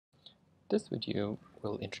This video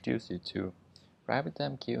will introduce you to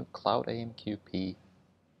RabbitMQ, CloudAMQP,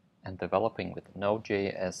 and developing with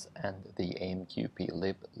Node.js and the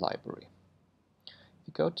amqplib library. If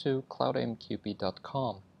you go to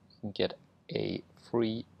cloudamqp.com, you can get a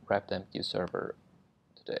free RabbitMQ server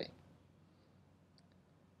today.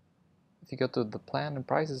 If you go to the plan and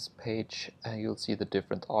prices page, you'll see the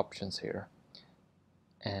different options here.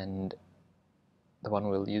 And the one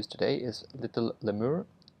we'll use today is Little Lemur,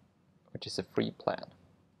 which is a free plan.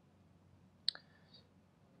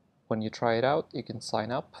 When you try it out, you can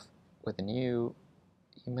sign up with a new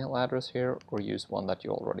email address here or use one that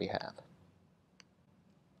you already have.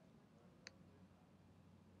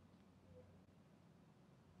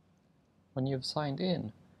 When you've signed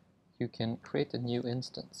in, you can create a new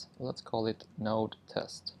instance. Let's call it Node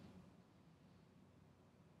Test.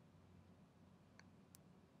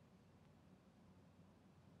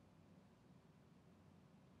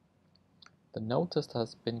 The node test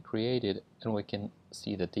has been created and we can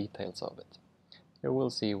see the details of it. Here we'll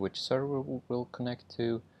see which server we'll connect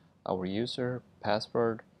to, our user,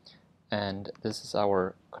 password, and this is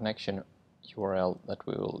our connection URL that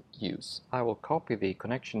we will use. I will copy the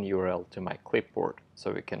connection URL to my clipboard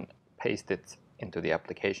so we can paste it into the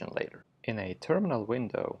application later. In a terminal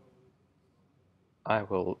window, I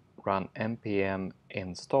will run npm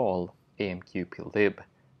install amqplib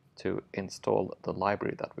to install the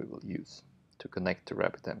library that we will use to connect to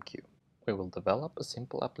RabbitMQ. We will develop a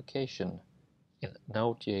simple application in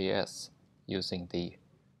Node.js using the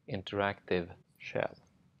interactive shell.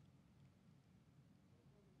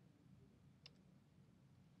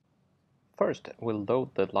 First, we'll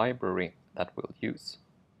load the library that we'll use.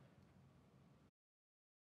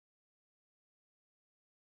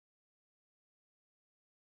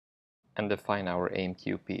 And define our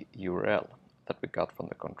AMQP URL that we got from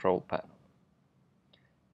the control panel.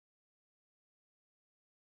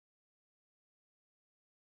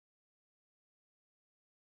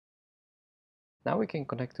 Now we can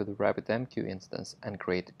connect to the RabbitMQ instance and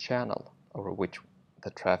create a channel over which the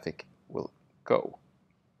traffic will go.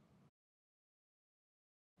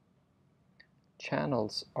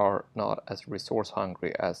 Channels are not as resource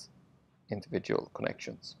hungry as individual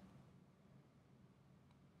connections.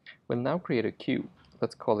 We'll now create a queue.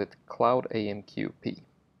 Let's call it CloudAMQP.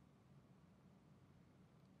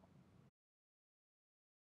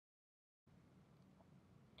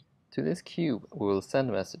 To this queue we will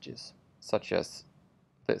send messages such as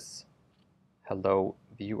this: hello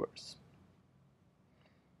viewers.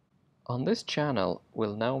 On this channel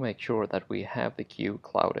we'll now make sure that we have the queue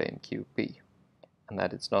CloudAMQP and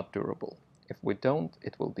that it's not durable. If we don't,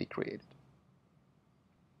 it will be created.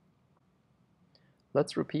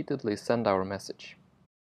 Let's repeatedly send our message.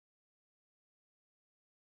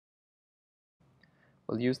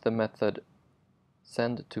 We'll use the method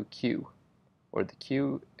sendToQueue, where the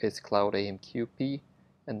queue is CloudAMQP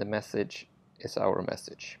and the message is our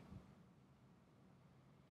message.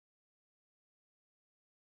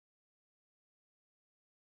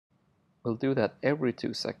 We'll do that every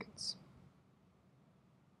 2 seconds.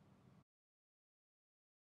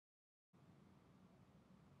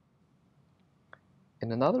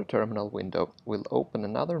 In another terminal window, we'll open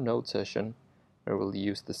another node session where we'll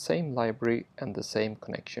use the same library and the same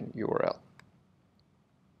connection URL.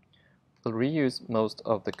 We'll reuse most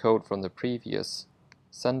of the code from the previous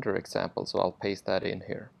sender example, so I'll paste that in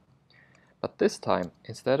here. But this time,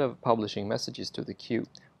 instead of publishing messages to the queue,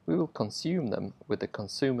 we will consume them with the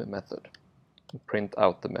consume method and print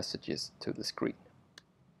out the messages to the screen.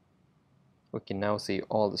 We can now see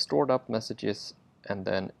all the stored up messages and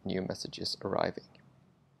then new messages arriving.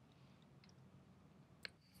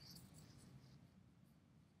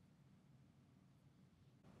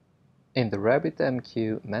 In the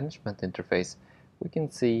RabbitMQ management interface, we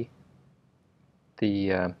can see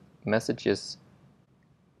the messages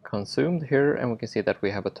consumed here, and we can see that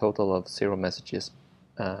we have a total of 0 messages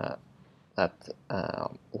that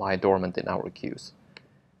lie dormant in our queues.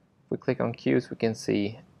 If we click on queues, we can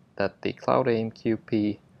see that the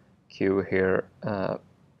CloudAMQP queue here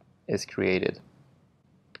is created,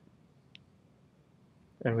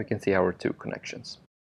 and we can see our 2 connections.